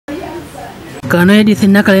COL EDITH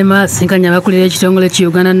NAKALEMA asinkanye abakulira ekitongole ki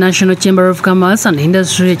Uganda National Chamber of Commerce and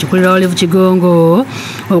Industry ekikulira Olive Kigongo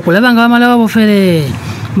Okulaba nga bamalawo abafera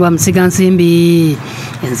bamusiga nsimbi.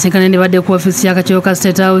 Ensinkane ndibadde ku ofisi y'akakiiko ka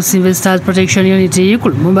State House Investors Protection Unit ku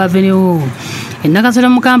Lumumba Avenue Nakasero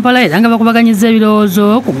mu Kampala era nga bakubaganyiza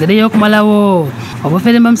ebirowoozo ku ngeri y'okumalawo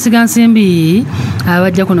abafera bamusiga nsimbi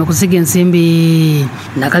abajja kuno okusiga ensimbi.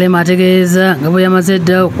 Nakalema ategeeza nga bwe yamaze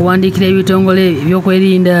dda okuwandiikira ebitongole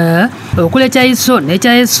ebyokwerinda okula ekyayiso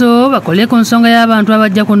n'ekyayiso bakole ku nsonga y'abantu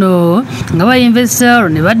abajja kuno nga bayinvesita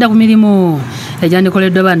ne badda ku mirimu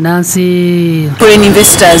egyandikoleddwa bannansi. Foreign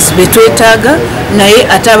investors betwetaaga naye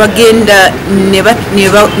ate abagenda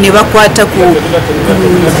ne bakwata ku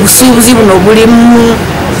busuubuzi buno buli mu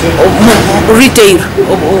retail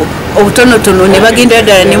obutonotono ne bagenda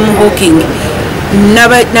ddala ne mu hawking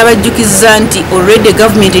n'abajjukiza nti already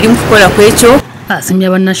government eri mu kukola ku ekyo. Asiimye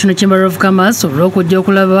aba National Chamber of Commerce olw'okujja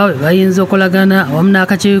okulaba bwe bayinza okolagana awamu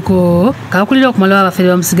n'akakiiko kakulira okumalawo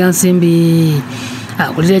abafera bamusiga nsimbi.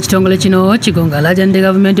 Akulira ekitongole kino Kigongo alaajanidde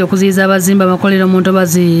gavumenti okuziyiza abazimba amakolero mu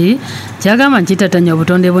ntobazi kyagamba nkitatanya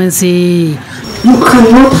obutonde bw'ensi. You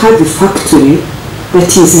cannot have a factory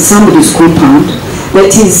that is in somebody's compound,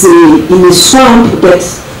 that is in a swamp that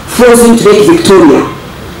flows into Lake Victoria,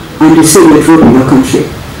 and you say you are dropping your country.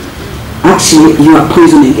 Actually, you are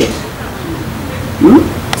poisoning it.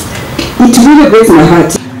 It really breaks my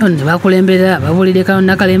heart. Ne bakulembera babuulidde COL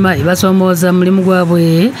Nakalema ebasoomooza mulimu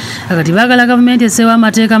gwabwe akati baagala gavumenti esseewo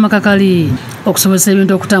amateeka amakakali okusobozesa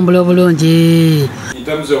ebintu okutambula obulungi. In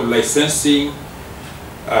terms of licensing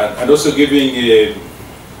and also giving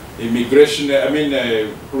immigration,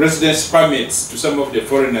 residence permits to some of the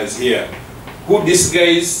foreigners here who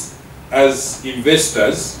disguise as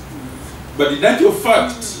investors, but in actual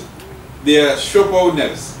fact, they are shop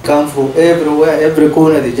owners. Come from everywhere, every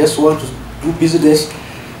corner, they just want to do business.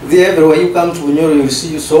 There, everywhere you come to Bunyoro, you will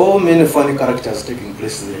see so many funny characters taking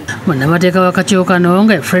place there. Munnamateeka w'akakiiko kano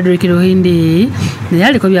nga Frederick Ruhindi naye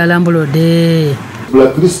aliko by'alambuludde.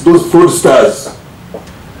 Blacklist those fraudsters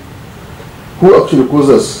who actually cause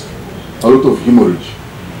us a lot of hemorrhage.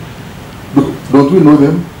 Don't we know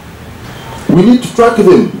them? We need to track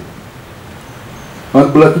them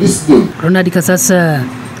and blacklist them. Ronald Kasasa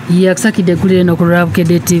yakusakidde eggulire eno ku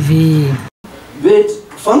Bukedde TV. They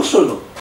function